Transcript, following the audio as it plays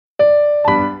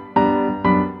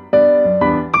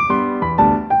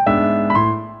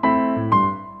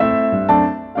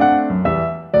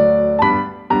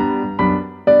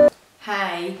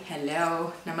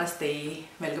Namaste,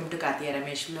 welcome to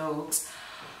Kathya-Ramesh vlogs.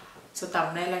 So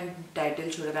thumbnail and title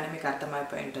చూడగానే మీకు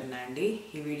అర్థమైపోయి ఉంటుందండి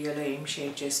ఈ వీడియోలో ఏం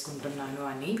షేర్ చేసుకుంటున్నాను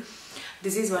అని.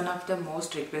 This is one of the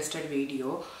most requested video.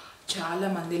 చాలా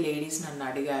మంది లేడీస్ నన్ను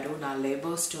అడిగారు నా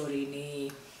లేబర్ స్టోరీని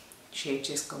షేర్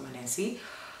చేసుకోమనేసి.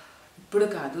 ఇప్పుడు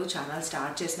కాదు, ఛానల్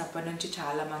స్టార్ట్ చేసినప్పటి నుంచి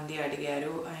చాలా మంది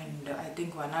అడిగారు అండ్ ఐ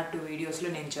థింక్ 1 or 2 వీడియోస్లో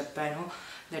నేను చెప్పాను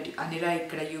దట్ అనిరా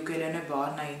ఇక్కడ యూకేలోనే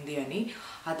బార్న్ అయింది అని.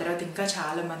 ఆ తర్వాత ఇంకా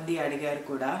చాలా మంది అడిగారు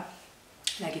కూడా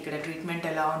లైక్ ఇక్కడ ట్రీట్మెంట్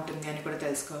ఎలా ఉంటుంది అని కూడా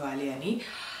తెలుసుకోవాలి అని.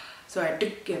 So I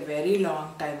took a very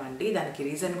long time అండి. దానికి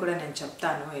రీజన్ కూడా నేను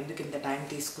చెప్తాను ఎందుకు ఇంత టైం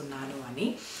తీసుకున్నాను అని.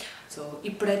 సో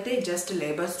ఇప్పుడైతే జస్ట్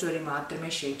లేబర్ స్టోరీ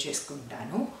మాత్రమే షేర్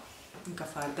చేసుకుంటాను. ఇంకా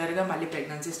ఫర్దర్గా మళ్ళీ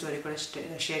ప్రెగ్నెన్సీ స్టోరీ కూడా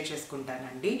షేర్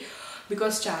చేసుకుంటానండి.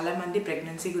 బికాస్ చాలామంది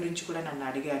ప్రెగ్నెన్సీ గురించి కూడా నన్ను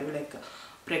అడిగారు. లైక్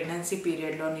ప్రెగ్నెన్సీ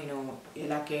పీరియడ్లో నేను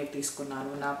ఎలా కేర్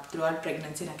తీసుకున్నాను, నా త్రూఅవుట్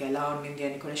ప్రెగ్నెన్సీ నాకు ఎలా ఉండింది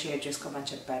అని కూడా షేర్ చేసుకోమని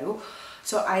చెప్పారు.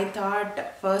 So I thought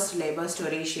first labour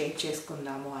story share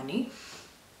చేసుకుందాము అని.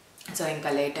 సో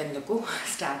ఇంకా లేట్ ఎందుకు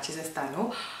స్టార్ట్ చేసేస్తాను.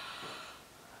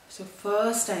 సో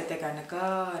ఫస్ట్ అయితే కనుక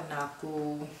నాకు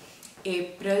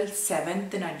April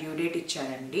 7th నా డ్యూ డేట్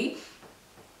ఇచ్చారండి.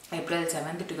 April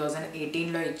 7th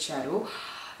 2018లో ఇచ్చారు.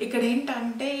 ఇక్కడ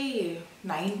ఏంటంటే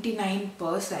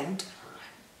 99%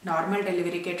 నార్మల్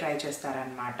డెలివరీకే ట్రై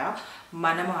చేస్తారనమాట.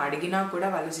 మనము అడిగినా కూడా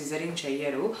వాళ్ళు సిజరింగ్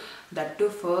చెయ్యరు. దట్ టు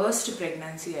ఫస్ట్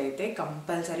ప్రెగ్నెన్సీ అయితే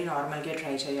కంపల్సరీ నార్మల్గా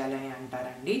ట్రై చేయాలని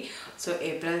అంటారండి. సో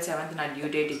April 7th నా డ్యూ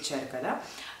డేట్ ఇచ్చారు కదా,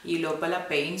 ఈ లోపల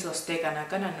పెయిన్స్ వస్తే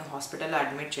కనుక నన్ను హాస్పిటల్లో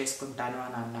అడ్మిట్ చేసుకుంటాను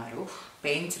అని అన్నారు.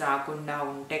 పెయిన్స్ రాకుండా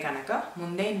ఉంటే కనుక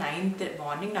ముందే 9th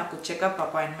మార్నింగ్ నాకు చెకప్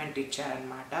అపాయింట్మెంట్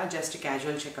ఇచ్చారనమాట, జస్ట్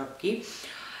క్యాజువల్ చెకప్కి.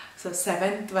 సో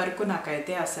 7th వరకు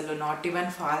నాకైతే అసలు నాట్ ఈవెన్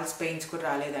ఫాల్స్ పెయిన్స్ కూడా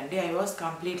రాలేదండి. I was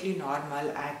completely normal,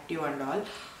 active and all.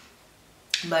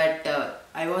 But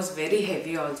I was very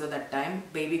heavy also that time.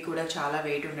 Baby కూడా చాలా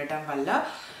వెయిట్ ఉండటం వల్ల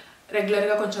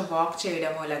రెగ్యులర్గా కొంచెం వాక్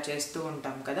చేయడము ఇలా చేస్తూ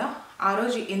ఉంటాం కదా. ఆ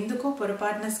రోజు ఎందుకో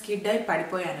పొరపాటున స్కిడ్ అయి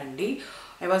పడిపోయానండి.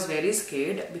 I was very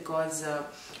scared because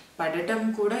పడటం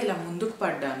కూడా ఇలా ముందుకు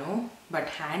పడ్డాను, బట్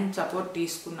హ్యాండ్ సపోర్ట్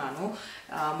తీసుకున్నాను.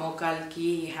 మోకాల్కి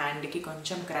హ్యాండ్కి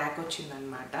కొంచెం క్రాక్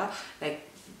వచ్చిందనమాట, లైక్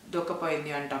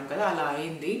దొక్కపోయింది అంటాం కదా, అలా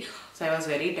అయింది. So I was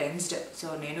very tensed. So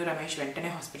నేను రమేష్ వెంటనే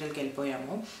హాస్పిటల్కి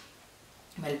వెళ్ళిపోయాము.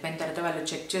 వెళ్ళిపోయిన తర్వాత వాళ్ళు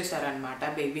చెక్ చేశారనమాట,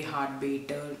 బేబీ హార్ట్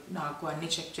బీట్ నాకు అన్నీ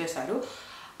చెక్ చేశారు.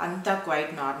 అంతా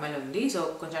క్వైట్ నార్మల్ ఉంది. సో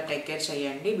కొంచెం టేక్ కేర్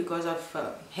చేయండి బికాజ్ ఆఫ్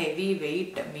హెవీ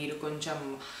వెయిట్, మీరు కొంచెం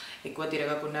ఎక్కువ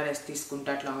తిరగకుండా రెస్ట్ తీసుకుంటూ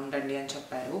అట్లా ఉండండి అని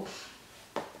చెప్పారు.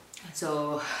 సో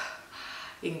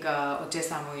ఇంకా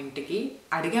వచ్చేసాము ఇంటికి.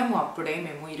 అడిగాము అప్పుడే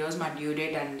మేము, ఈరోజు మా డ్యూ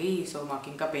డేట్ అండి, సో మాకు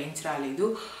ఇంకా పెయిన్స్ రాలేదు,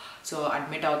 సో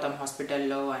అడ్మిట్ అవుతాం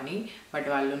హాస్పిటల్లో అని. బట్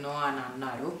వాళ్ళు నో అని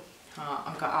అన్నారు.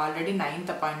 ఇంకా ఆల్రెడీ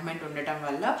 9th అపాయింట్మెంట్ ఉండటం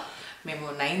వల్ల మేము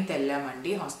 9th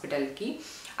వెళ్ళామండి హాస్పిటల్కి.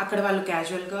 అక్కడ వాళ్ళు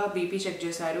క్యాజువల్గా బీపీ చెక్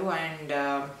చేశారు అండ్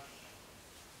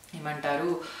ఏమంటారు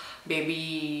బేబీ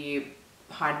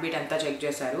హార్ట్ బీట్ అంతా చెక్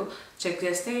చేశారు. చెక్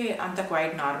చేస్తే అంత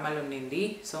క్వైట్ నార్మల్ ఉండింది.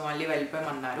 సో మళ్ళీ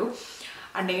వెళ్ళిపోయామన్నారు.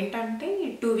 అండ్ ఏంటంటే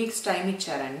 2 weeks టైం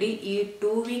ఇచ్చారండి. ఈ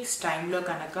 2 weeks టైంలో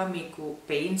కనుక మీకు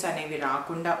పెయిన్స్ అనేవి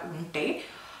రాకుండా ఉంటే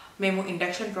మేము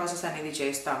ఇండక్షన్ ప్రాసెస్ అనేది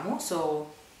చేస్తాము. సో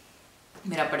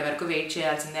మీరు అప్పటి వరకు వెయిట్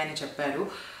చేయాల్సిందే అని చెప్పారు.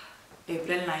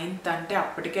 April 9th అంటే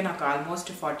అప్పటికే నాకు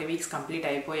ఆల్మోస్ట్ 40 weeks కంప్లీట్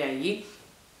అయిపోయాయి.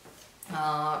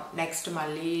 నెక్స్ట్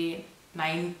మళ్ళీ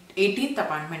 18th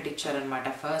అపాయింట్మెంట్ ఇచ్చారనమాట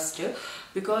ఫస్ట్.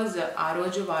 బికాజ్ ఆ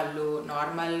రోజు వాళ్ళు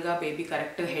నార్మల్గా బేబీ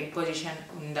కరెక్ట్ హెడ్ పొజిషన్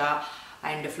ఉందా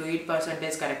అండ్ ఫ్లూయిడ్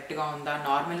పర్సంటేజ్ కరెక్ట్గా ఉందా,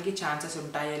 నార్మల్కి ఛాన్సెస్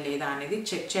ఉంటాయా లేదా అనేది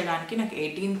చెక్ చేయడానికి నాకు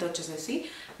 18th వచ్చేసేసి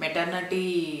మెటర్నిటీ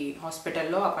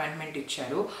హాస్పిటల్లో అపాయింట్మెంట్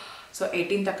ఇచ్చారు. సో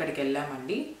 18th అక్కడికి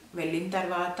వెళ్ళామండి. వెళ్ళిన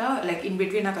తర్వాత లైక్ ఇన్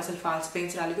బిట్వీన్ నాకు అసలు ఫాల్స్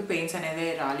పెయిన్స్ రాలేదు, పెయిన్స్ అనేది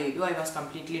రాలేదు. I was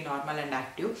completely normal and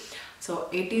active. So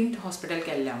 18th హాస్పిటల్కి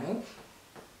వెళ్ళాము.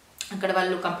 అక్కడ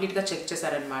వాళ్ళు కంప్లీట్గా చెక్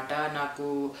చేశారనమాట, నాకు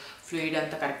ఫ్లూయిడ్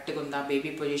అంతా కరెక్ట్గా ఉందా, బేబీ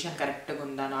పొజిషన్ కరెక్ట్గా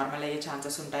ఉందా, నార్మల్ అయ్యే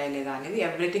ఛాన్సెస్ ఉంటాయా లేదా అనేది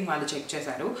ఎవ్రీథింగ్ వాళ్ళు చెక్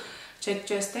చేశారు. చెక్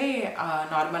చేస్తే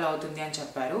నార్మల్ అవుతుంది అని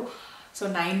చెప్పారు. సో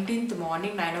 19th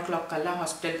మార్నింగ్ 9 o'clock కల్లా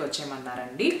హాస్పిటల్కి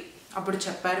వచ్చేయమన్నారండి. అప్పుడు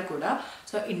చెప్పారు కూడా,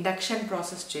 సో ఇండక్షన్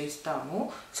ప్రాసెస్ చేస్తాము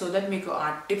సో దట్ మీకు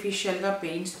ఆర్టిఫిషియల్గా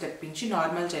పెయిన్స్ తెప్పించి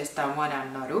నార్మల్ చేస్తాము అని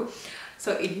అన్నారు. సో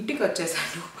ఇంటికి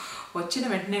వచ్చేసాను. వచ్చిన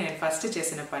వెంటనే నేను ఫస్ట్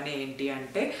చేసిన పని ఏంటి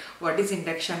అంటే వాట్ ఈజ్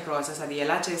ఇండక్షన్ ప్రాసెస్, అది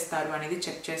ఎలా చేస్తారు అనేది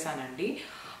చెక్ చేశానండి.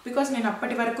 బికాజ్ నేను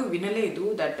అప్పటి వరకు వినలేదు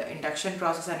దట్ ఇండక్షన్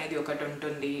ప్రాసెస్ అనేది ఒకటి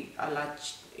ఉంటుంది, అలా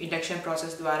ఇండక్షన్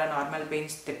ప్రాసెస్ ద్వారా నార్మల్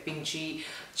పెయిన్స్ తెప్పించి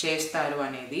చేస్తారు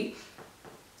అనేది.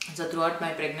 సో త్రూఅవుట్ మై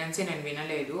ప్రెగ్నెన్సీ నేను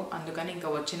వినలేదు. అందుకని ఇంకా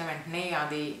వచ్చిన వెంటనే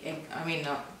అది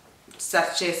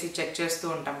సెర్చ్ చేసి చెక్ చేస్తూ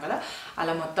ఉంటాం కదా,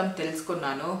 అలా మొత్తం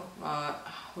తెలుసుకున్నాను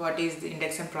what is the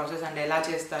induction process and ఎలా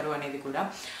చేస్తారు అనేది కూడా.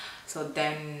 సో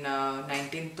దెన్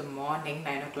 19th మార్నింగ్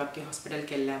 9 o'clockకి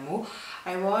హాస్పిటల్కి వెళ్ళాము.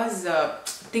 ఐ వాజ్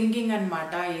థింకింగ్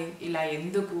అనమాట, ఇలా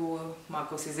ఎందుకు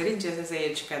మాకు సిజరీన్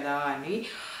చేసేసేయచ్చు కదా అని.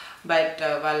 బట్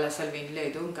వాళ్ళు అసలు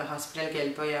వినలేదు. ఇంకా హాస్పిటల్కి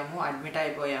వెళ్ళిపోయాము, అడ్మిట్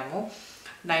అయిపోయాము.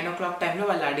 9 o'clock టైంలో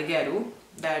వాళ్ళు అడిగారు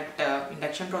దట్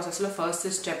ఇండక్షన్ ప్రాసెస్లో ఫస్ట్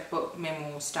స్టెప్ మేము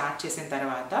స్టార్ట్ చేసిన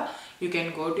తర్వాత you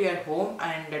can go to your home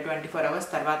and 24 hours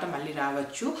తర్వాత మళ్ళీ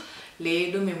రావచ్చు,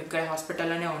 లేదు మేము ఇక్కడ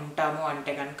హాస్పిటల్లోనే ఉంటాము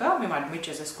అంటే కనుక మేము అడ్మిట్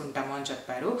చేసేసుకుంటాము అని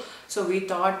చెప్పారు. సో వీ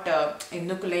థాట్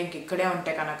ఎందుకులే ఇంక ఇక్కడే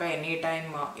ఉంటే కనుక ఎనీ టైం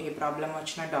ఏ ప్రాబ్లం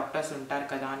వచ్చినా డాక్టర్స్ ఉంటారు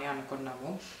కదా అని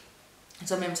అనుకున్నాము.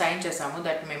 సో మేము సైన్ చేసాము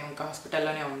దట్ మేము ఇంకా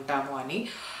హాస్పిటల్లోనే ఉంటాము అని.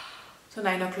 సో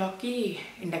 9 o'clockకి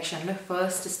ఇండక్షన్లో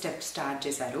ఫస్ట్ స్టెప్ స్టార్ట్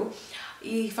చేశారు.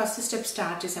 ఈ ఫస్ట్ స్టెప్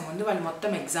స్టార్ట్ చేసే ముందు వాళ్ళు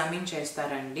మొత్తం ఎగ్జామిన్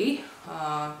చేస్తారండి.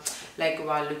 లైక్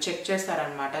వాళ్ళు చెక్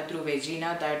చేస్తారనమాట త్రూ వెజీనా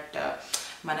దట్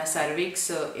మన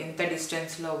సర్విక్స్ ఎంత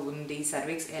డిస్టెన్స్లో ఉంది,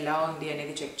 సర్విక్స్ ఎలా ఉంది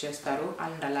అనేది చెక్ చేస్తారు.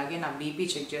 అండ్ అలాగే నా బీపీ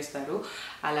చెక్ చేస్తారు,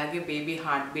 అలాగే బేబీ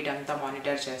హార్ట్ బీట్ అంతా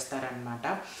మానిటర్ చేస్తారనమాట.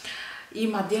 ఈ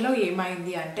మధ్యలో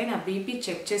ఏమైంది అంటే నా బీపీ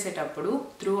చెక్ చేసేటప్పుడు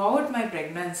through out my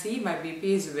pregnancy my BP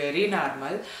is very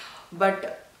normal. But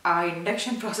ఆ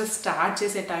ఇండక్షన్ ప్రాసెస్ స్టార్ట్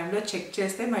చేసే టైంలో చెక్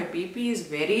చేస్తే my BP is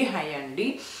very high అండి.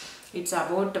 ఇట్స్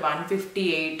అబౌట్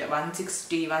 158,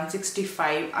 160,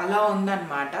 165 అలా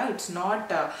ఉందన్నమాట. It's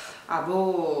not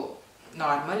above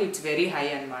normal, it's very high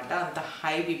అనమాట. అంత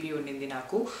హై బీపీ ఉండింది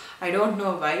నాకు. I don't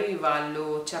know why. వాళ్ళు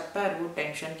చెప్పారు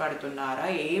టెన్షన్ పడుతున్నారా,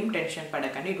 ఏం టెన్షన్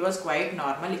పడకండి, ఇట్ వాజ్ క్వైట్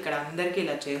నార్మల్, ఇక్కడ అందరికీ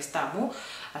ఇలా చేస్తాము,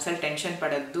 అసలు టెన్షన్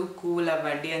పడద్దు, కూల్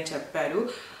అవ్వండి అని చెప్పారు.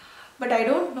 But I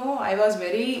don't know, I was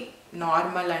very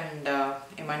normal and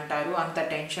ఏమంటారు అంత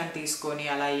టెన్షన్ తీసుకొని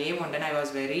అలా ఏముండను. I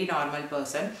was very normal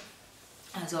person.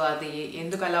 So అది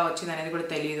ఎందుకు అలా వచ్చింది అనేది కూడా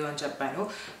తెలియదు అని చెప్పాను.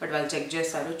 బట్ వాళ్ళు చెక్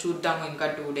చేస్తారు, చూద్దాము ఇంకా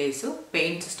 2 days,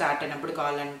 పెయిన్స్ స్టార్ట్ అయినప్పుడు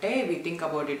కావాలంటే వి థింక్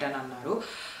అబౌట్ ఇట్ అని అన్నారు.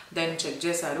 దెన్ చెక్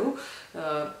చేశారు.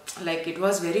 Like it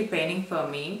was very paining for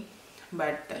me.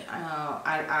 But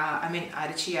I mean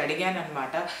అరిచి అడిగాను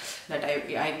అనమాట that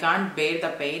I can't bear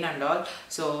the pain and all,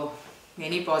 so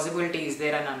any possibility is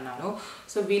there అని అన్నాను.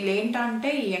 సో వీళ్ళు ఏంటంటే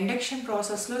ఈ ఇండక్షన్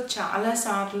ప్రాసెస్లో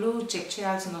చాలాసార్లు చెక్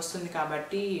చేయాల్సి వస్తుంది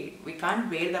కాబట్టి we can't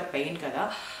bear the pain కదా.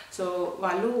 సో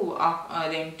వాళ్ళు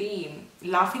అదేంటి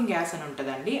లాఫింగ్ గ్యాస్ అని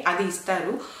ఉంటుందండి, అది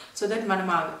ఇస్తారు. సో దట్ మనం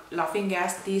ఆ లాఫింగ్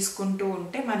గ్యాస్ తీసుకుంటూ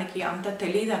ఉంటే మనకి అంత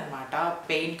తెలియదు అనమాట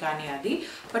పెయిన్ కానీ అది.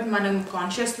 బట్ మనం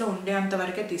కాన్షియస్లో ఉండేంత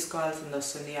వరకే తీసుకోవాల్సి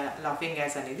వస్తుంది ఆ లాఫింగ్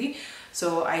గ్యాస్ అనేది. So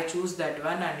I choose that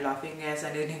one and laughing gas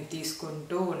అనేది నేను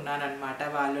తీసుకుంటూ ఉన్నాను అనమాట.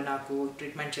 వాళ్ళు నాకు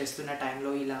ట్రీట్మెంట్ చేస్తున్న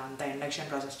టైంలో, ఇలా అంతా ఇండక్షన్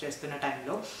ప్రాసెస్ చేస్తున్న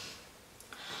టైంలో.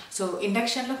 సో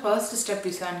ఇండక్షన్లో ఫస్ట్ స్టెప్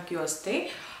విషయానికి వస్తే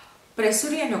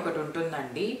ప్రెసురీ అని ఒకటి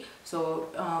ఉంటుందండి. సో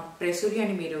ప్రెసురీ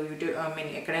అని మీరు యూట్యూబ్ ఐ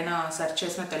మీన్ ఎక్కడైనా సెర్చ్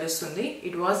చేసినా తెలుస్తుంది.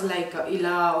 ఇట్ వాజ్ లైక్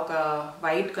ఇలా ఒక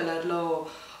వైట్ కలర్లో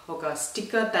ఒక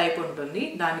స్టిక్కర్ టైప్ ఉంటుంది,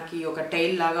 దానికి ఒక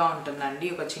టైల్ లాగా ఉంటుందండి,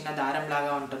 ఒక చిన్న దారం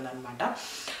లాగా ఉంటుందన్నమాట.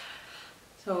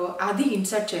 సో అది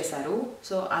ఇన్సర్ట్ చేశారు.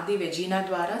 సో అది వెజీనా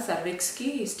ద్వారా సర్విక్స్కి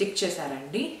స్టిక్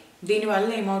చేశారండి. దీనివల్ల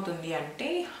ఏమవుతుంది అంటే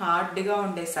హార్డ్గా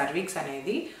ఉండే సర్విక్స్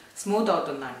అనేది స్మూత్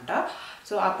అవుతుందంట.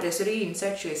 సో ఆ ప్రెసరీ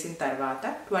ఇన్సర్ట్ చేసిన తర్వాత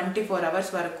 24 hours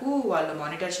వరకు వాళ్ళు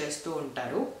మానిటర్ చేస్తూ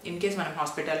ఉంటారు. ఇన్ కేస్ మనం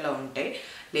హాస్పిటల్లో ఉంటే,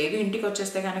 లేదు ఇంటికి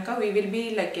వచ్చేస్తే కనుక we will be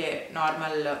like A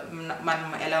normal, మనం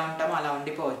ఎలా ఉంటామో అలా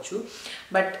ఉండిపోవచ్చు.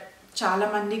 బట్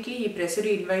చాలామందికి ఈ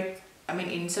ప్రెసరీ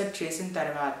ఇన్సర్ట్ చేసిన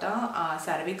తర్వాత ఆ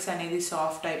సర్విక్స్ అనేది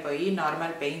సాఫ్ట్ అయిపోయి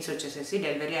నార్మల్ పెయిన్స్ వచ్చేసేసి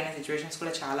డెలివరీ అనే సిచ్యువేషన్స్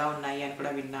కూడా చాలా ఉన్నాయి అని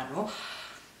కూడా విన్నాను.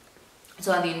 సో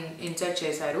అది ఇన్సర్ట్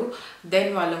చేశారు.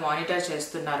 దెన్ వాళ్ళు మానిటర్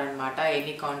చేస్తున్నారనమాట,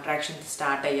 ఎన్ని కాంట్రాక్షన్స్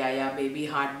స్టార్ట్ అయ్యాయా, బేబీ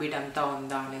హార్ట్ బీట్ అంతా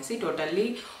ఉందా అనేసి. టోటల్లీ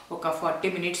ఒక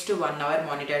 40 minutes to 1 hour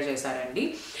మానిటర్ చేశారండి.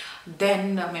 దెన్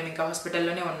మేము ఇంకా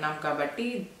హాస్పిటల్లోనే ఉన్నాం కాబట్టి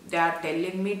they are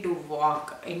telling me to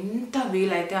walk, ఎంత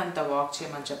వీలైతే అంత వాక్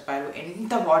చేయమని చెప్పారు,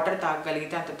 ఎంత వాటర్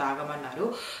తాగగలిగితే అంత తాగమన్నారు.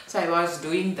 So I was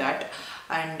doing that.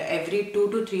 And every 2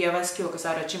 to 3 hours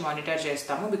ఒకసారి వచ్చి మానిటర్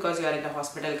చేస్తాము because you're in the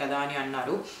hospital కదా అని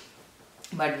అన్నారు.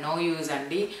 బట్ నో యూజ్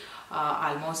అండి.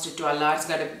 ఆల్మోస్ట్ 12 hours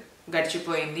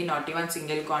గడిచిపోయింది, not even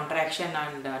single contraction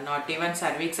and not even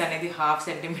cervix అనేది 1/2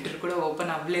 centimeter కూడా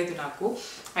ఓపెన్ అవ్వలేదు నాకు.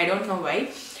 I don't know why.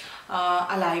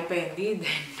 అలా అయిపోయింది.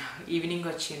 దెన్ ఈవినింగ్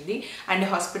వచ్చింది అండ్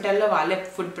హాస్పిటల్లో వాళ్ళే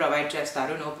ఫుడ్ ప్రొవైడ్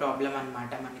చేస్తారు, నో ప్రాబ్లం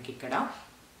అనమాట. మనకి ఇక్కడ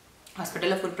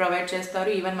హాస్పిటల్లో ఫుడ్ ప్రొవైడ్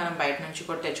చేస్తారు, ఈవెన్ మనం బయట నుంచి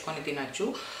కూడా తెచ్చుకొని తినచ్చు.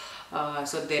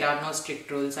 So there are no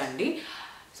strict rules అండి.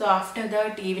 సో ఆఫ్టర్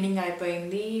దట్ ఈవినింగ్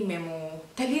అయిపోయింది. మేము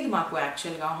తెలియదు మాకు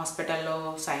యాక్చువల్గా హాస్పిటల్లో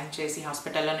సైన్ చేసి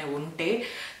హాస్పిటల్లోనే ఉంటే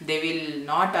they will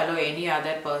not allow any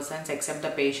other persons except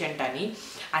the patient అని,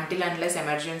 అంటిల్ అన్లెస్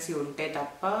ఎమర్జెన్సీ ఉంటే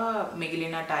తప్ప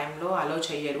మిగిలిన టైంలో అలో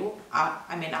చెయ్యరు.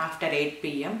 I mean after 8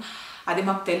 PM. అది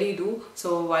మాకు తెలీదు. సో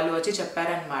వాళ్ళు వచ్చి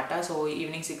చెప్పారనమాట, సో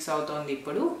ఈవినింగ్ 6 అవుతోంది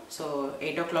ఇప్పుడు, సో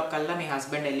 8 o'clock కల్లా మీ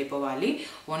హస్బెండ్ వెళ్ళిపోవాలి,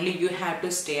 only you have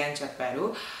to stay అని చెప్పారు.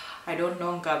 ఐ డోంట్ నో,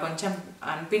 ఇంకా కొంచెం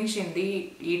అనిపించింది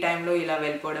ఈ టైంలో ఇలా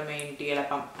వెళ్ళిపోవడం ఏంటి, ఇలా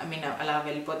అలా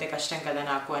వెళ్ళిపోతే కష్టం కదా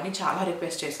నాకు అని చాలా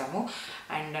రిక్వెస్ట్ చేశాము.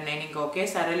 అండ్ నేను ఇంకా ఓకే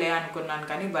సరేలే అనుకున్నాను,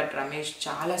 కానీ బట్ రమేష్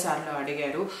చాలాసార్లు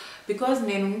అడిగారు. బికాజ్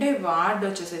నేనుండే వార్డ్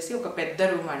వచ్చేసేసి ఒక పెద్ద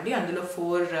రూమ్ అండి, అందులో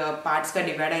 4 పార్ట్స్గా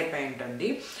డివైడ్ అయిపోయి ఉంటుంది.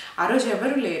 ఆ రోజు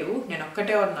ఎవరు లేరు, నేను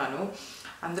ఒక్కటే ఉన్నాను,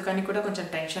 అందుకని కూడా కొంచెం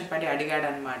టెన్షన్ పడి అడిగాడు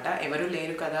అనమాట. ఎవరు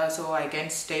లేరు కదా, so I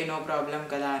can stay, no problem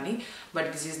కదా అని. But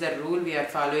this is the rule we are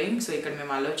following, so ఇక్కడ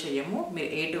మేము అలో చెయ్యము, మీరు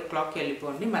 8 o'clockకి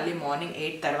వెళ్ళిపోండి, మళ్ళీ మార్నింగ్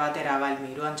 8 తర్వాతే రావాలి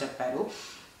మీరు అని చెప్పారు.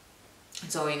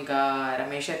 సో ఇంకా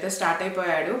రమేష్ అయితే స్టార్ట్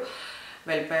అయిపోయాడు,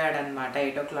 వెళ్ళిపోయాడు అనమాట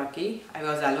 8 o'clockకి. I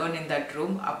was alone in that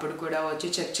room. అప్పుడు కూడా వచ్చి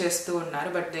చెక్ చేస్తూ ఉన్నారు,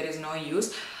 but there is no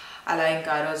use. అలా ఇంకా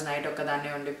ఆ రోజు నైట్ ఒక్కదాన్నే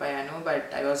ఉండిపోయాను. But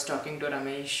I was talking to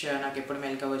Ramesh, నాకు ఎప్పుడు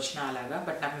మెలకువ వచ్చినా అలాగా.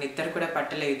 బట్ నాకు నిద్ర కూడా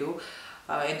పట్టలేదు,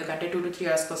 ఎందుకంటే 2 to 3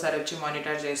 hours ఒకసారి వచ్చి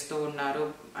మానిటర్ చేస్తూ ఉన్నారు.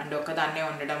 అండ్ ఒక్కదాన్నే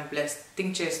ఉండడం ప్లస్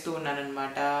థింక్ చేస్తూ ఉన్నాను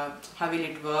అనమాట, how will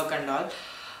it work and all.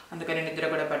 అందుకని నిద్ర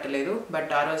కూడా పట్టలేదు.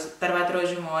 బట్ ఆ రోజు తర్వాత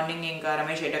రోజు మార్నింగ్ ఇంకా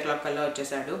రమేష్ 8 o'clock కల్లా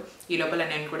వచ్చేసాడు. ఈ లోపల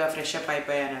నేను కూడా ఫ్రెష్ అప్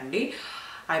అయిపోయాను.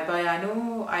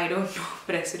 ఐ డోంట్ నో,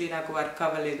 ప్రెస్రీ నాకు వర్క్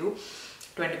అవ్వలేదు.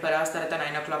 24 hours తర్వాత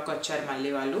 9 o'clock వచ్చారు మళ్ళీ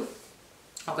వాళ్ళు.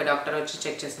 ఒక డాక్టర్ వచ్చి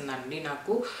చెక్ చేసిందండి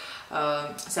నాకు,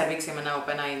 సర్విక్స్ ఏమైనా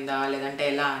ఓపెన్ అయిందా లేదంటే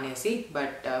ఎలా అనేసి.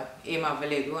 బట్ ఏం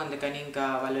అవ్వలేదు, అందుకని ఇంకా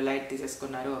వాళ్ళు లైట్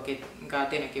తీసేసుకున్నారు. ఓకే ఇంకా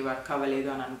దీనికి వర్క్ అవ్వలేదు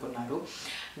అని అనుకున్నారు.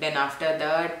 Then after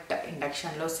that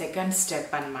ఇండక్షన్లో second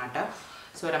step అనమాట.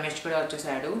 సో రమేష్ కూడా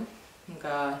వచ్చేసాడు,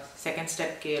 ఇంకా సెకండ్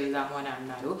స్టెప్కి వెళ్దాము అని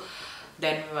అన్నారు.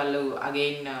 దెన్ వాళ్ళు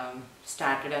అగైన్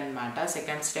స్టార్టెడ్ అనమాట.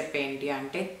 సెకండ్ స్టెప్ ఏంటి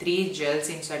అంటే 3 gels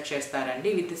ఇన్సర్ట్ చేస్తారండి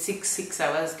విత్ 6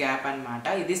 hours గ్యాప్ అనమాట.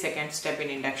 ఇది second step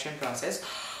in induction process.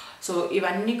 So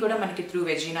ఇవన్నీ కూడా మనకి త్రూ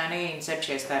వెజినానే ఇన్సర్ట్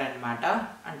చేస్తారనమాట,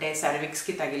 అంటే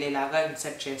సర్విక్స్కి తగిలేలాగా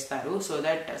ఇన్సర్ట్ చేస్తారు, సో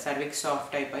దట్ సర్విక్స్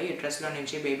సాఫ్ట్ అయిపోయి యుట్రస్లో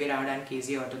నుంచి బేబీ రావడానికి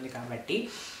ఈజీ అవుతుంది కాబట్టి.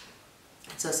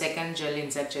 సో సెకండ్ జెల్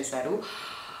ఇన్సర్ట్ చేశారు,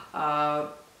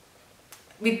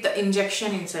 విత్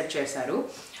ఇంజెక్షన్ ఇన్సర్ట్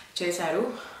చేశారు.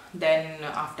 Then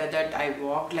after that I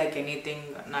walk like anything.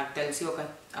 నాకు తెలిసి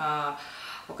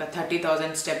ఒక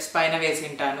 30,000 steps పైన వేసి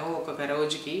ఉంటాను ఒక్కొక్క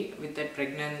రోజుకి, with that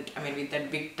with that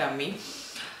big tummy.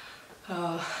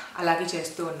 అలాగే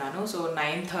చేస్తూ ఉన్నాను. సో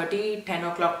 9:30, 10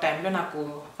 o'clock టైంలో నాకు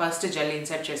ఫస్ట్ జెల్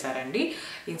ఇన్సర్ట్ చేశారండి.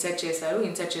 ఇన్సర్ట్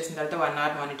చేసిన తర్వాత 1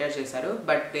 hour మానిటర్ చేశారు.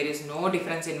 But there is no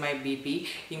difference in my BP.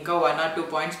 ఇంకా 1 or 2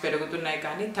 points పెరుగుతున్నాయి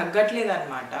కానీ తగ్గట్లేదు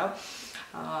అనమాట.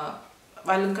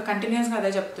 వాళ్ళు ఇంకా కంటిన్యూస్గా అదే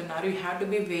చెప్తున్నారు, you have to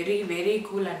be very very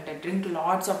cool and drink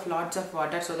lots of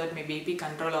water so that me BP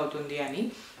control అవుతుంది అని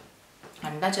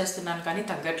అంతా చేస్తున్నాను, కానీ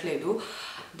తగ్గట్లేదు.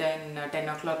 దెన్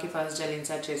 10 o'clockకి ఫస్ట్ జెల్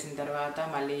ఇన్సర్ట్ చేసిన తర్వాత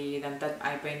మళ్ళీ ఇదంతా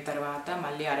అయిపోయిన తర్వాత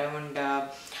మళ్ళీ అరౌండ్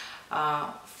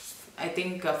ఐ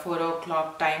థింక్ 4 o'clock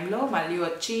టైంలో మళ్ళీ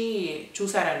వచ్చి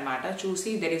చూసారనమాట. చూసి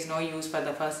there is no use for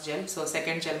the first gel. So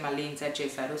second gel మళ్ళీ ఇన్సర్ట్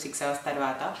చేశారు 6 hours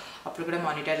తర్వాత. అప్పుడు కూడా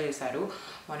మానిటర్ చేశారు.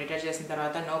 మానిటర్ చేసిన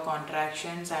తర్వాత నో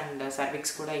కాంట్రాక్షన్స్ అండ్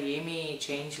సర్విక్స్ కూడా ఏమీ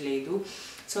చేంజ్ లేదు.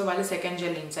 సో వాళ్ళు సెకండ్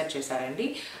జెల్ ఇన్సర్ట్ చేశారండి.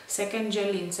 సెకండ్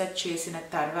జెల్ ఇన్సర్ట్ చేసిన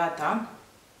తర్వాత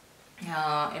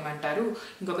ఏమంటారు,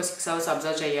 ఇంకొక 6 hours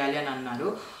అబ్జర్వ్ చేయాలి అని అన్నారు.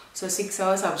 సో 6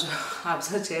 hours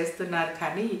అబ్జర్వ్ చేస్తున్నారు,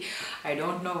 కానీ I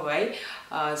don't know why.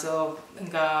 So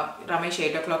ఇంకా రమేష్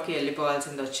 8 o'clockకి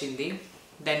వెళ్ళిపోవాల్సింది వచ్చింది.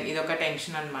 దెన్ ఇదొక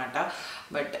టెన్షన్ అనమాట.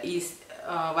 బట్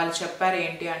వాళ్ళు చెప్పారు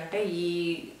ఏంటి అంటే ఈ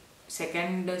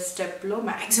సెకండ్ స్టెప్లో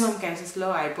మ్యాక్సిమం కేసెస్లో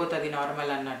అయిపోతుంది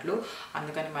నార్మల్ అన్నట్లు.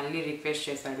 అందుకని మళ్ళీ రిక్వెస్ట్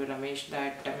చేశాడు రమేష్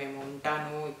దట్ మేము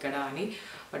ఉంటాను ఇక్కడ అని.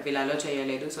 బట్ వీళ్ళు అలో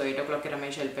చేయలేదు. సో 8 o'clockకి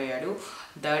రమేష్ వెళ్ళిపోయాడు.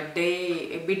 దట్ డే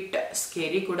బిట్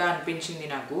స్కేరీ కూడా అనిపించింది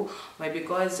నాకు. వై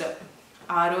బికాజ్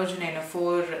ఆ రోజు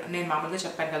నేను మామూలుగా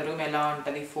చెప్పాను కదా రూమ్ ఎలా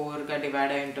ఉంటుంది, 4గా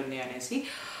డివైడ్ అయి ఉంటుంది అనేసి.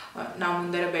 నా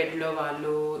ముందర బెడ్లో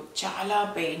వాళ్ళు చాలా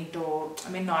పెయిన్తో,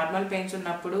 నార్మల్ పెయిన్స్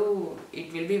ఉన్నప్పుడు it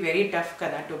will be very tough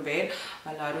కదా టు బేర్.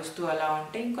 వాళ్ళు అరుస్తూ అలా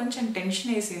ఉంటే ఇంకొంచెం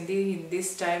టెన్షన్ వేసింది. In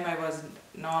this time I was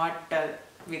not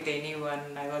with any one,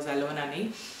 I was alone అని.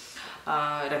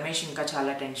 రమేష్ ఇంకా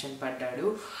చాలా టెన్షన్ పడ్డాడు.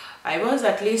 I was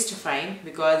at least fine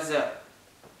because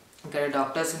ఇక్కడ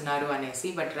డాక్టర్స్ ఉన్నారు అనేసి.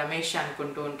 బట్ రమేష్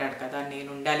అనుకుంటూ ఉంటాడు కదా నేను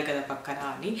ఉండాలి కదా పక్కన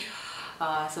అని.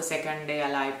 సో సెకండ్ డే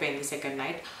అలా అయిపోయింది, సెకండ్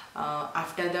నైట్.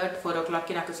 ఆఫ్టర్ దట్ 4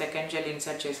 o'clockకి నాకు సెకండ్ జెల్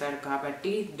ఇన్సర్ట్ చేశారు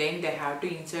కాబట్టి then they have to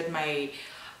insert my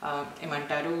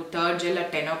third gel at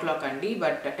 10 o'clock అండి.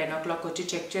 బట్ 10 o'clock వచ్చి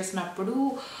చెక్ చేసినప్పుడు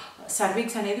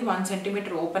సర్విక్స్ అనేది 1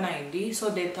 centimeter ఓపెన్ అయింది. So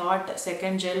they thought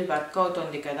second gel work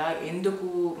అవుతుంది కదా, ఎందుకు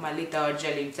మళ్ళీ థర్డ్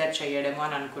జెల్ ఇన్సర్ట్ చేయడము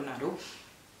అని అనుకున్నారు.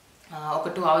 ఒక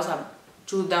 2 hours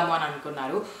చూద్దాము అని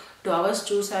అనుకున్నారు. 2 hours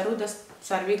చూసారు, ద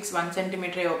సర్విక్స్ 1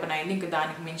 centimeter ఓపెన్ అయింది, ఇంకా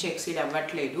దానికి మించి ఎక్సీడ్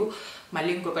అవ్వట్లేదు.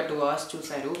 మళ్ళీ ఇంకొక 2 hours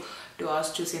చూశారు. 2 hours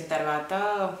చూసిన తర్వాత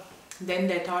దెన్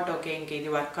దే థాట్ ఓకే ఇంక ఇది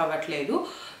వర్క్ అవ్వట్లేదు,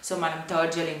 సో మనం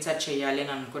థర్డ్ జెల్ ఇన్సర్ట్ చేయాలి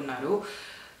అని అనుకున్నారు.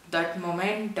 దట్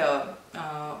మూమెంట్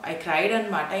ఐ క్రైడ్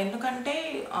అనమాట. ఎందుకంటే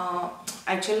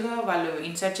యాక్చువల్గా వాళ్ళు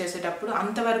ఇన్సర్ట్ చేసేటప్పుడు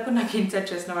అంతవరకు నాకు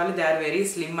ఇన్సర్ట్ చేసిన వాళ్ళు దే ఆర్ వెరీ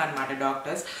స్లిమ్ అనమాట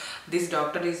doctors. This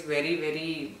doctor is very very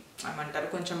ఏమంటారు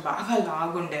కొంచెం బాగా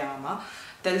లాగుండే ఆమె,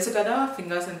 తెలుసు కదా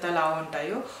ఫింగర్స్ ఎంత లావు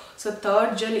ఉంటాయో. సో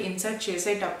థర్డ్ జెల్ ఇన్సర్ట్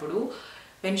చేసేటప్పుడు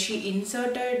when she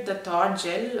inserted the third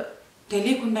gel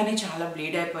తెలియకుండానే చాలా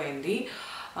బ్లీడ్ అయిపోయింది.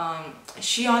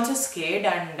 She also scared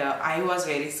and I was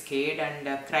very scared and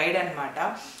cried అనమాట.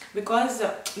 Because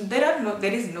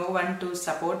there is no one to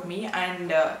support me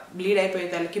and bleed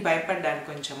అయిపోయేదానికి భయపడ్డాను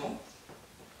కొంచెము.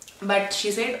 But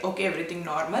she said okay everything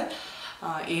normal,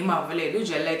 ఏం అవ్వలేదు,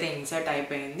 gel అయితే insert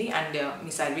అయిపోయింది అండ్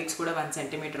మీ సర్విక్స్ కూడా 1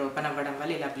 centimeter open అవ్వడం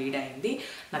వల్ల ఇలా బ్లీడ్ అయింది,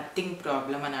 నథింగ్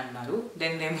ప్రాబ్లం అని అన్నారు.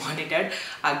 Then they monitored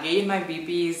again my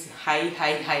BP is high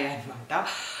high high అనమాట.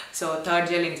 సో థర్డ్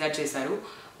జెల్ ఇన్సర్ట్ చేశారు.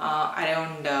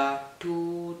 అరౌండ్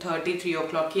 2:30, 3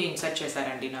 o'clockకి ఇన్సర్ట్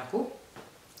చేశారండి నాకు.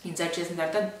 ఇన్సర్ట్ చేసిన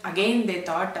తర్వాత అగైన్ దే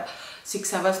థాట్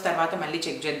 6 hours తర్వాత మళ్ళీ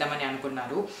చెక్ చేద్దామని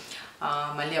అనుకున్నారు.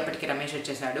 మళ్ళీ అప్పటికి రమేష్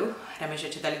వచ్చేసాడు. రమేష్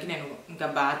వచ్చేసరికి నేను ఇంకా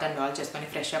బాత్ అండ్ ఆల్ చేసుకొని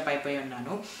ఫ్రెష్ అప్ అయిపోయి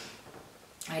ఉన్నాను.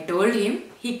 I told him,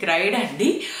 he cried అండి.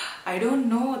 ఐ డోంట్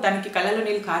నో, తనకి కళ్ళలో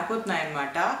నీళ్ళు కారిపోతున్నాయి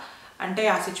అనమాట. అంటే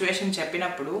ఆ సిచ్యువేషన్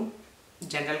చెప్పినప్పుడు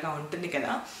జనరల్గా ఉంటుంది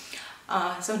కదా.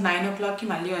 సో 9 o'clockకి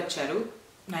మళ్ళీ వచ్చారు.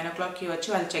 9 o'clockకి వచ్చి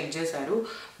వాళ్ళు చెక్ చేశారు.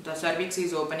 The cervix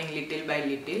is opening little by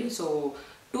little. So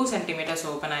 2 centimeters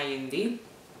open అయ్యింది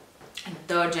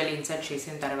థర్డ్ జెల్ ఇన్సర్ట్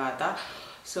చేసిన తర్వాత.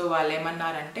 సో వాళ్ళు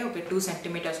ఏమన్నారంటే ఓకే 2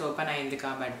 centimeters ఓపెన్ అయింది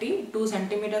కాబట్టి 2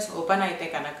 centimeters ఓపెన్ అయితే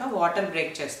కనుక వాటర్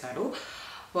బ్రేక్ చేస్తారు.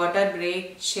 వాటర్ బ్రేక్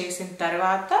చేసిన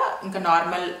తర్వాత ఇంకా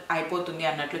నార్మల్ అయిపోతుంది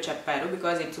అన్నట్లు చెప్పారు.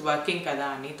 బికాజ్ ఇట్స్ వర్కింగ్ కదా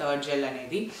అని థర్డ్ జెల్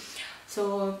అనేది. సో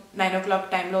 9 o'clock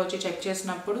టైంలో వచ్చి చెక్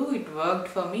చేసినప్పుడు it worked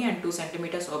for me and 2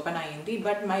 centimeters open అయ్యింది.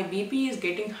 But my BP is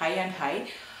getting high and high.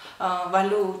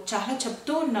 వాళ్ళు చాలా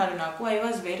చెప్తూ ఉన్నారు నాకు. I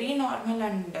was very normal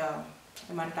and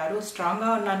ఏమంటారు స్ట్రాంగ్గా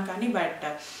ఉన్నాను కానీ బట్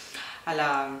అలా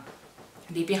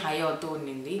బీపీ హై అవుతూ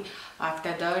ఉండింది.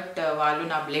 ఆఫ్టర్ దట్ వాళ్ళు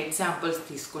నా బ్లడ్ శాంపుల్స్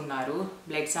తీసుకున్నారు.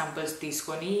 బ్లడ్ శాంపుల్స్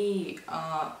తీసుకొని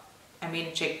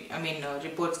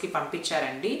రిపోర్ట్స్కి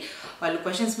పంపించారండి. వాళ్ళు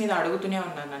క్వశ్చన్స్ మీద అడుగుతూనే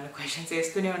ఉన్నారు, నన్ను క్వశ్చన్స్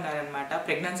వేస్తూనే ఉన్నారనమాట.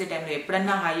 ప్రెగ్నెన్సీ టైంలో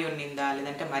ఎప్పుడన్నా హై ఉన్నిందా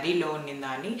లేదంటే మరీ లో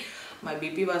ఉన్నిందా అని. My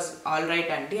BP was all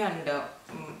right అండి. అండ్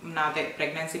నా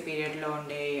ప్రెగ్నెన్సీ పీరియడ్లో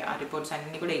ఉండే ఆ రిపోర్ట్స్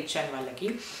అన్నీ కూడా ఇచ్చాను వాళ్ళకి.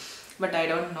 బట్ ఐ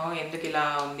డోంట్ నో ఎందుకు ఇలా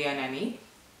ఉంది అని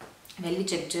వెళ్ళి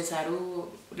చెక్ చేశారు.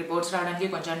 రిపోర్ట్స్ రావడానికి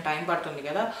కొంచెం టైం పడుతుంది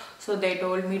కదా. So they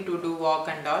told me to do walk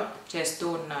and all. చేస్తూ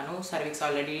ఉన్నాను. సర్విక్స్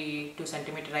ఆల్రెడీ 2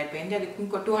 centimeter అయిపోయింది. అది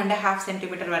ఇంకో 2.5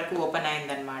 centimeter వరకు ఓపెన్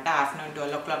అయిందనమాట ఆఫ్టర్నూన్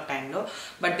 12 o'clock టైంలో.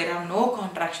 But there are no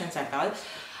contractions at all.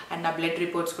 And నా బ్లడ్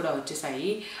రిపోర్ట్స్ కూడా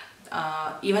వచ్చేసాయి.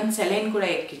 ఈవెన్ సెలైన్ కూడా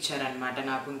ఎక్కిచ్చారనమాట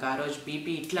నాకు. ఇంకా ఆ రోజు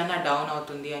బీపీ ఇట్లన్నా డౌన్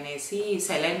అవుతుంది అనేసి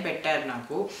సెలైన్ పెట్టారు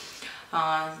నాకు.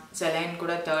 సెలైన్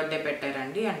కూడా థర్డ్ డే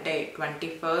పెట్టారండి. అంటే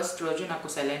 21st రోజు నాకు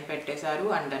సెలైన్ పెట్టేశారు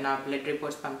అండ్ నా బ్లడ్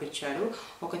రిపోర్ట్స్ పంపించారు.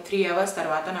 ఒక 3 hours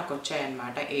తర్వాత నాకు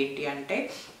వచ్చాయన్నమాట. ఏంటి అంటే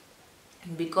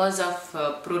బికాజ్ ఆఫ్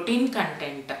ప్రోటీన్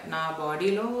కంటెంట్, నా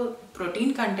బాడీలో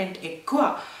ప్రోటీన్ కంటెంట్ ఎక్కువ,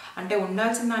 అంటే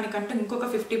ఉండాల్సిన దానికంటే ఇంకొక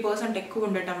 50% ఎక్కువ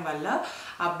ఉండటం వల్ల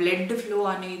ఆ బ్లడ్ ఫ్లో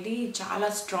అనేది చాలా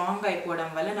స్ట్రాంగ్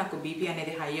అయిపోవడం వల్ల నాకు బీపీ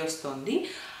అనేది హై వస్తుంది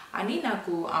అని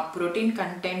నాకు ఆ ప్రోటీన్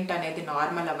కంటెంట్ అనేది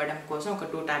నార్మల్ అవ్వడం కోసం ఒక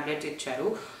 2 tablets ఇచ్చారు.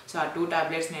 సో ఆ 2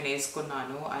 tablets నేను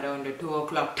వేసుకున్నాను. అరౌండ్ 2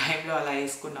 o'clock టైంలో అలా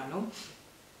వేసుకున్నాను.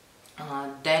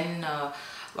 దెన్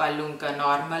వాళ్ళు ఇంకా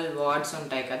నార్మల్ వార్డ్స్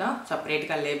ఉంటాయి కదా,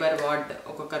 సపరేట్గా లేబర్ వార్డ్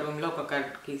ఒక్కొక్క రూమ్లో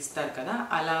ఒక్కొక్కరికి ఇస్తారు కదా,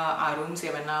 అలా ఆ రూమ్స్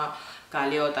ఏమైనా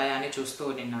ఖాళీ అవుతాయా అని చూస్తూ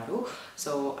ఉన్నారు.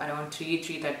 సో అరౌండ్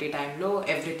 3:30 టైంలో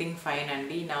ఎవ్రీథింగ్ ఫైన్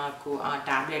అండి. నాకు ఆ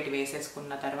ట్యాబ్లెట్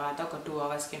వేసేసుకున్న తర్వాత ఒక 2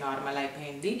 hours నార్మల్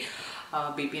అయిపోయింది.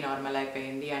 బీపీ నార్మల్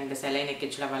అయిపోయింది అండ్ సెలైన్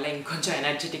ఎక్కించడం వల్ల ఇంకొంచెం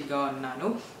ఎనర్జెటిక్గా ఉన్నాను.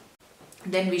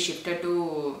 Then we shifted to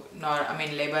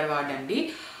labour ward అండి.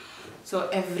 So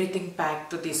everything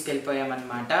ప్యాక్తో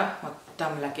తీసుకెళ్ళిపోయామన్నమాట.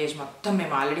 మొత్తం లగేజ్ మొత్తం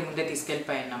మేము ఆల్రెడీ ముందే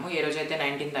తీసుకెళ్ళిపోయినాము. ఏ రోజైతే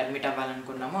 19th అడ్మిట్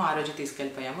అవ్వాలనుకున్నామో ఆ రోజు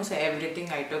తీసుకెళ్ళిపోయాము. So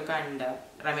everything I took and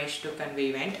Ramesh took and we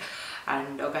went.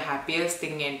 And ఒక హ్యాపీయెస్ట్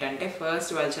థింగ్ ఏంటంటే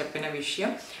ఫస్ట్ వాళ్ళు చెప్పిన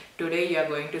విషయం, today you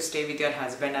are going to stay with your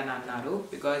husband అని అన్నారు.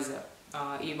 బికాజ్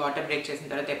ఈ వాటర్ బ్రేక్ చేసిన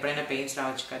తర్వాత ఎప్పుడైనా పెయిన్స్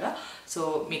రావచ్చు కదా, సో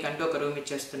మీకంటూ ఒక రూమ్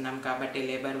ఇచ్చేస్తున్నాం కాబట్టి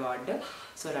లేబర్ వార్డ్.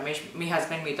 సో రమేష్ మీ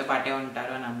హస్బెండ్ మీతో పాటే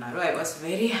ఉంటారు అని అన్నారు. ఐ వాస్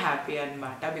వెరీ హ్యాపీ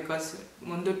అనమాట. బికాస్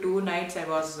ముందు 2 nights ఐ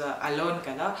వాజ్ అలోన్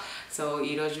కదా. సో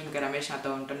ఈరోజు ఇంకా రమేష్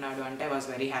నాతో ఉంటున్నాడు అంటే I was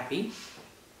very happy.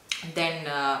 Then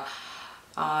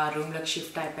ఆ రూమ్లోకి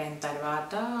షిఫ్ట్ అయిపోయిన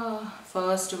తర్వాత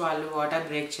ఫస్ట్ వాళ్ళు వాటర్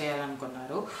బ్రేక్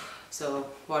చేయాలనుకున్నారు. So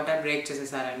water break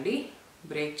చేసేసారండి.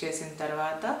 బ్రేక్ చేసిన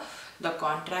తర్వాత the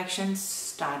contractions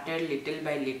started little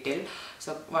by little. So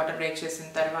water break చేసిన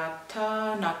తర్వాత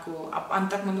నాకు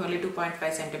అంతకుముందు ఓన్లీ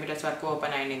 2.5 సెంటీమీటర్స్ వరకు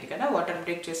ఓపెన్ అయింది కదా. వాటర్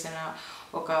బ్రేక్ చేసిన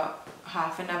ఒక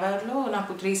హాఫ్ అన్ అవర్లో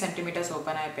నాకు 3 సెంటీమీటర్స్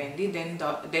ఓపెన్ అయిపోయింది. Then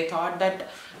they thought that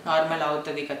normal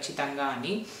అవుతుంది ఖచ్చితంగా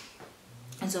అని.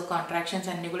 సో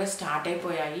కాంట్రాక్షన్స్ అన్నీ కూడా స్టార్ట్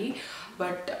అయిపోయాయి.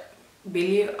 బట్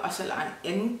బిలీవ్ అసలు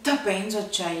ఎంత పెయిన్స్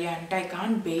వచ్చాయి అంటే ఐ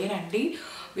కాంట్ బేర్ అండి.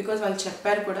 బికాజ్ వాళ్ళు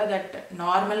చెప్పారు కూడా దట్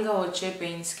నార్మల్గా వచ్చే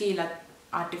పెయిన్స్కి ఇలా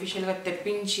ఆర్టిఫిషియల్గా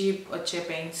తెప్పించి వచ్చే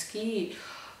పెయిన్స్కి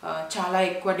చాలా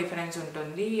ఎక్కువ డిఫరెన్స్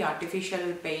ఉంటుంది. ఆర్టిఫిషియల్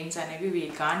పెయిన్స్ అనేవి వీ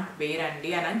కాంట్ బేర్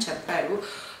అండి అని చెప్పారు.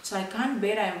 So I can't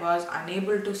bear, I was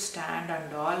unable to stand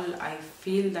and all. I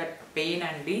feel that pain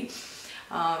అండి.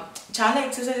 చాలా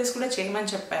ఎక్సర్సైజెస్ కూడా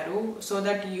చేయమని చెప్పారు. So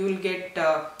that you will get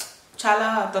చాలా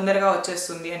తొందరగా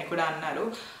వచ్చేస్తుంది అని కూడా అన్నారు.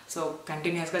 సో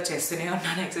కంటిన్యూస్గా చేస్తూనే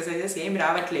ఉన్నాను ఎక్సర్సైజెస్, ఏం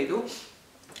రావట్లేదు,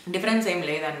 డిఫరెన్స్ ఏం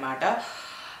లేదనమాట.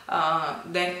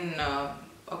 దెన్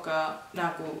ఒక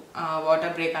నాకు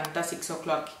వాటర్ బ్రేక్ అంతా 6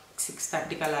 o'clock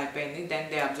 6:30 అలా అయిపోయింది. Then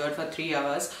they observe for 3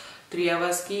 hours. 3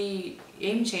 hours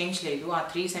ఏం చేంజ్ లేదు. ఆ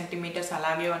 3 సెంటీమీటర్స్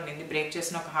అలాగే ఉండింది. బ్రేక్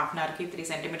చేసిన ఒక హాఫ్ అన్ అవర్కి 3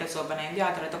 సెంటీమీటర్స్ ఓపెన్ అయింది.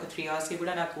 ఆ తర్వాత ఒక 3 hours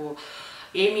కూడా నాకు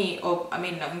ఏమి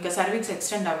ఇంకా సర్వీక్స్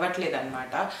ఎక్స్టెండ్ అవ్వట్లేదు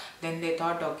అనమాట. Then they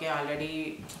thought okay already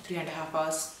 3.5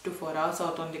 hours to 4 hours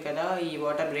అవుతుంది కదా ఈ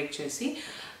వాటర్ బ్రేక్ చేసి,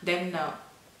 దెన్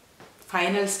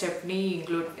ఫైనల్ స్టెప్ని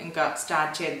ఇంకా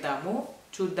స్టార్ట్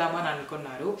చూద్దాము అని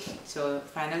అనుకున్నారు. సో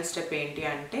ఫైనల్ స్టెప్ ఏంటి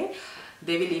అంటే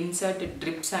దే విల్ ఇన్సర్ట్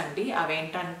డ్రిప్స్ అండి.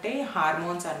 అవేంటంటే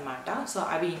హార్మోన్స్ అనమాట. సో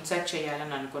అవి ఇన్సర్ట్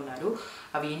చేయాలని అనుకున్నారు.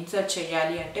 అవి ఇన్సర్ట్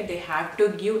చేయాలి అంటే they have to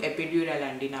give epidural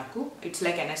అండి. నాకు ఇట్స్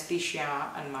లైక్ ఎనస్థీషియా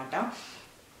అనమాట.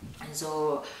 సో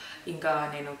ఇంకా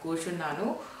నేను కూర్చున్నాను.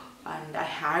 And I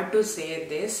have to say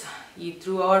this,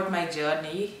 through out my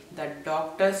journey the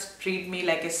doctors treat me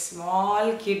like a small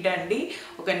kid అండి.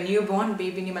 ఒక న్యూ బోర్న్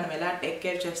బేబీని మనం ఎలా టేక్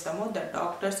కేర్ చేస్తామో the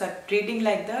doctors are treating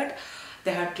like that.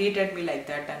 They have treated me like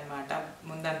that అనమాట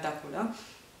ముందంతా కూడా.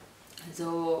 So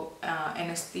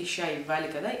anaesthesia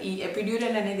ఇవ్వాలి కదా. ఈ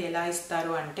ఎపిడ్యూరల్ అనేది ఎలా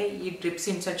ఇస్తారు అంటే ఈ డ్రిప్స్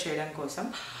ఇన్సర్ట్ చేయడం కోసం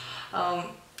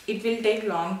it will take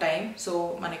long time. So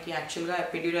మనకి యాక్చువల్గా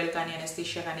ఎపిడ్యూరల్ కానీ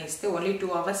ఎనస్థీషియా కానీ ఇస్తే ఓన్లీ 2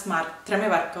 hours మాత్రమే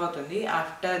వర్క్ అవుతుంది.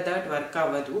 ఆఫ్టర్ దట్ వర్క్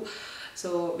అవ్వదు. సో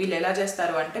వీళ్ళు ఎలా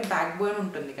చేస్తారు అంటే బ్యాక్ బోన్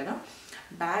ఉంటుంది కదా,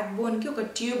 బ్యాక్ బోన్కి ఒక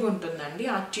ట్యూబ్ ఉంటుందండి.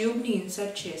 ఆ ట్యూబ్ని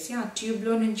ఇన్సర్ట్ చేసి ఆ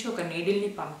ట్యూబ్లో నుంచి ఒక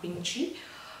నీడిల్ని పంపించి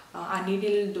ఆ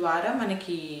నీడిల్ ద్వారా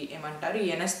మనకి ఏమంటారు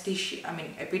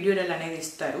ఎపిడ్యూరల్ అనేది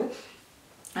ఇస్తారు.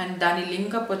 అండ్ దాని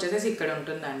లింకప్ వచ్చేసి ఇక్కడ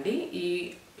ఉంటుందండి. ఈ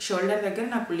షోల్డర్ దగ్గర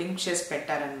నాకు లింక్ చేసి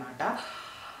పెట్టారనమాట.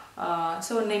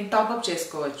 సో నేను టాప్అప్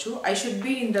చేసుకోవచ్చు. I should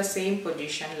be in the same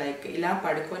position, like ఇలా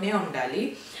పడుకొనే ఉండాలి.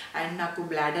 అండ్ నాకు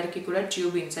బ్లాడర్కి కూడా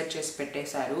ట్యూబ్ ఇన్సర్ట్ చేసి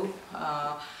పెట్టేశారు.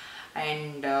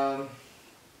 అండ్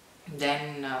దెన్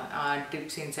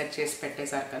డ్రిప్స్ ఇన్సర్ట్ చేసి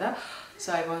పెట్టేశారు కదా. సో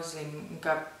ఐ వాజ్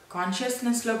ఇంకా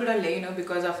కాన్షియస్నెస్లో కూడా లేను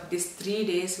because of this 3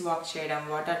 days walk చేయడం,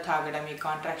 వాటర్ తాగడం, ఈ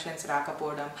కాంట్రాక్షన్స్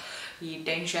రాకపోవడం, ఈ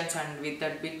tensions and with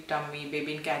that big tummy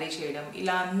బేబీని క్యారీ చేయడం,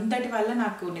 ఇలా అంతటి వల్ల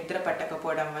నాకు నిద్ర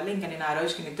పట్టకపోవడం వల్ల ఇంకా నేను ఆ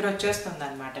రోజుకి నిద్ర వచ్చేస్తుంది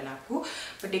అనమాట నాకు.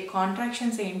 బట్ ఈ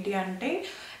కాంట్రాక్షన్స్ ఏంటి అంటే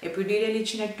ఎపిడ్యూరల్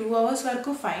ఇచ్చిన 2 hours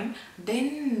వరకు ఫైన్.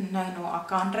 దెన్ నేను ఆ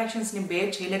కాంట్రాక్షన్స్ని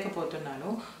బేర్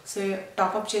చేయలేకపోతున్నాను. సో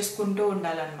టాపప్ చేసుకుంటూ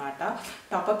ఉండాలన్నమాట.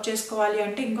 టాపప్ చేసుకోవాలి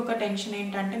అంటే ఇంకొక టెన్షన్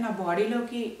ఏంటంటే నా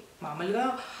బాడీలోకి మామూలుగా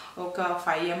ఒక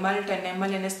 5 ml 10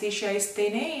 ml ఎనస్థీషియా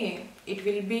ఇస్తేనే ఇట్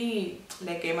విల్ బీ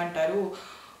లైక్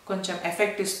కొంచెం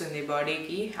ఎఫెక్ట్ ఇస్తుంది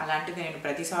బాడీకి. అలాంటిది నేను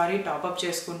ప్రతిసారి టాపప్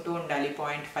చేసుకుంటూ ఉండాలి.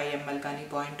 0.5 ml కానీ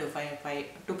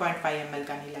 2.5 ml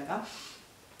కానీ ఇలాగా.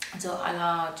 సో అలా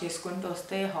చేసుకుంటూ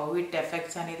వస్తే హౌ ఇట్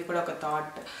ఎఫెక్ట్స్ అనేది కూడా ఒక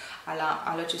థాట్ అలా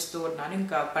ఆలోచిస్తూ ఉన్నాను.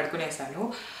 ఇంకా పడుకునేసాను.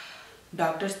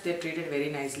 Doctors they treated very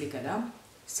nicely కదా.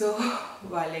 సో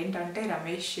వాళ్ళు ఏంటంటే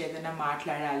రమేష్ ఏదైనా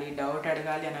మాట్లాడాలి, డౌట్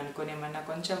అడగాలి అని అనుకుని ఏమన్నా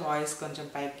కొంచెం వాయిస్ కొంచెం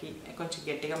పైకి కొంచెం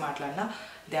గట్టిగా మాట్లాడినా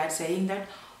they are saying that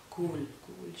cool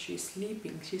she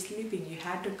sleeping you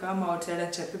had to come out side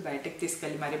అని చెప్పి బయటకు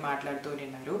తీసుకెళ్ళి మరీ మాట్లాడుతూ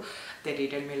ఉన్నారు. They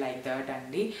treated me like that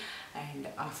అండి. అండ్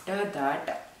ఆఫ్టర్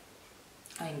దట్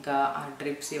ఇంకా ఆ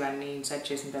డ్రిప్స్ ఇవన్నీ ఇన్సర్ట్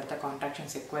చేసిన తర్వాత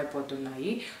కాంట్రాక్షన్స్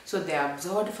ఎక్కువైపోతున్నాయి. So they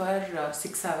observed for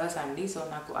 6 hours అండి. సో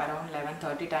నాకు అరౌండ్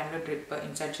 11:30 టైంలో డ్రిప్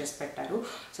ఇన్సర్ట్ చేసి పెట్టారు.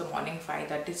 సో మార్నింగ్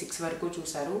 5:30 6 వరకు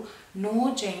చూసారు. నో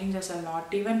చేంజ్, అసలు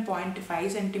నాట్ ఈవెన్ 0.5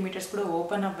 centimeters కూడా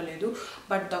ఓపెన్ అవ్వలేదు.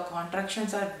 But the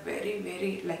contractions are very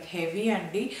very like heavy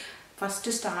అండి. ఫస్ట్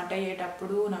స్టార్ట్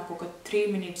అయ్యేటప్పుడు నాకు ఒక 3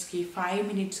 minutesకి 5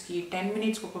 minutesకి 10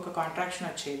 minutesకి ఒక్కొక్క కాంట్రాక్షన్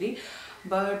వచ్చేది.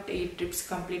 బట్ ఈ డ్రిప్స్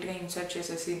కంప్లీట్గా ఇన్సర్ట్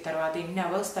చేసేసిన తర్వాత ఇన్ని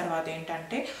అవర్స్ తర్వాత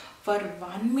ఏంటంటే for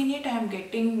 1 minute I'm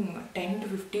getting 10 to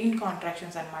 15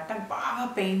 contractions అనమాట. బాగా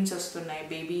పెయిన్స్ వస్తున్నాయి,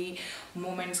 బేబీ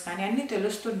మూమెంట్స్ కానీ అన్నీ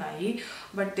తెలుస్తున్నాయి.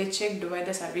 But they checked why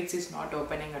the cervix is not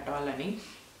opening at all అని.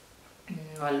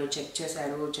 వాళ్ళు చెక్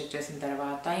చేసిన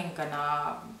తర్వాత ఇంకా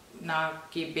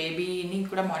నాకి బేబీని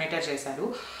కూడా మానిటర్ చేశారు.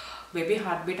 Baby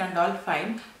heart beat and all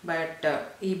fine, but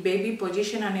ఈ బేబీ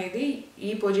పొజిషన్ అనేది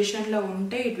ఈ పొజిషన్లో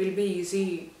ఉంటే it will be easy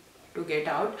to get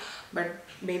out. But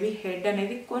baby head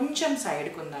అనేది కొంచెం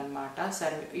సైడ్కి ఉందన్నమాట.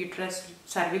 యూట్రస్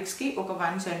సర్విక్స్కి ఒక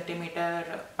 1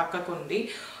 సెంటీమీటర్ పక్కకు ఉంది.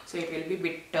 So it will be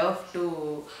bit tough to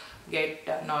get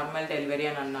normal delivery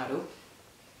అని అన్నారు.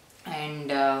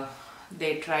 అండ్ దే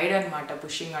ట్రైడ్ అనమాట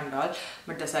pushing and all,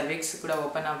 but the cervix కూడా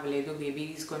ఓపెన్ అవ్వలేదు.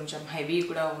 బేబీస్ కొంచెం హెవీ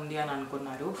కూడా ఉంది అని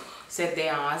అనుకున్నారు. So they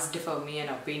asked for me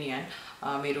an opinion,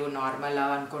 మీరు నార్మలా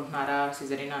అనుకుంటున్నారా,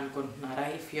 సిజరీన్ అనుకుంటున్నారా?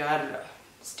 If you are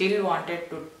still wanted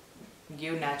to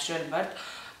give natural birth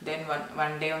then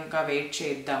one day ఇంకా వెయిట్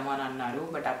చేద్దాము అని అన్నారు.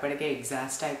 బట్ అప్పటికే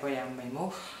ఎగ్జాస్ట్ అయిపోయాము మేము.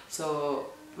 సో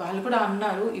వాళ్ళు కూడా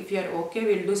అన్నారు, if you're okay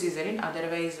will do సిజరీన్,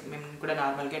 otherwise మేము కూడా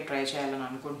నార్మల్గా ట్రై చేయాలని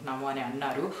అనుకుంటున్నాము అని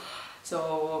అన్నారు. సో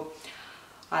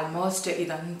ఆల్మోస్ట్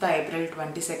ఇదంతా April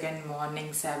 22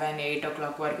 మార్నింగ్ 7-8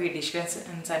 o'clock వరకు ఈ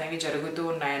డిస్కషన్స్ అనేవి జరుగుతూ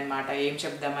ఉన్నాయన్నమాట. ఏం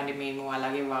చెప్దామని మేము,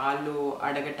 అలాగే వాళ్ళు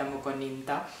అడగటము కొన్ని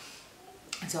ఇంత.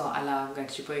 సో అలా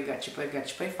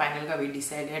గడిచిపోయి ఫైనల్గా వీ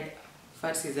డిసైడెడ్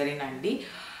ఫర్ సిజరీన్ అండి.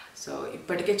 సో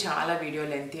ఇప్పటికే చాలా వీడియో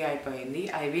లెంతీ అయిపోయింది.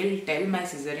 I will tell my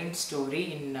సిజరీన్ story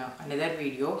in another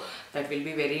video that will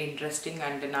be very interesting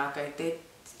and నాకైతే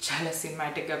చాలా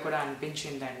సినిమాటిక్గా కూడా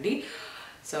అనిపించిందండి.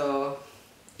 సో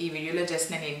ఈ వీడియోలో జస్ట్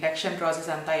నేను ఇండక్షన్ ప్రాసెస్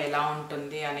అంతా ఎలా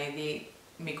ఉంటుంది అనేది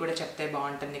మీకు కూడా చెప్తే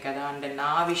బాగుంటుంది కదా, అండ్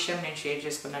నా విషయం నేను షేర్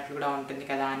చేసుకున్నట్లు కూడా ఉంటుంది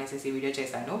కదా అనేసి ఈ వీడియో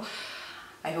చేశాను.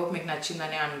 ఐ హోప్ మీకు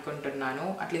నచ్చిందని అనుకుంటున్నాను.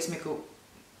 అట్లీస్ట్ మీకు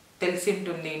తెలిసి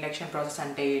ఉంటుంది ఇండక్షన్ ప్రాసెస్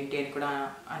అంటే ఏంటి అని కూడా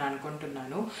అని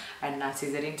అనుకుంటున్నాను. అండ్ నా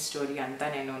సిజరీన్ స్టోరీ అంతా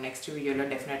నేను నెక్స్ట్ వీడియోలో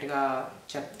డెఫినెట్గా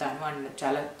చెప్తాను అండ్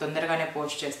చాలా తొందరగానే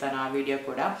పోస్ట్ చేస్తాను ఆ వీడియో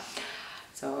కూడా.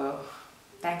 So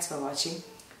thanks for watching.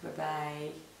 Bye.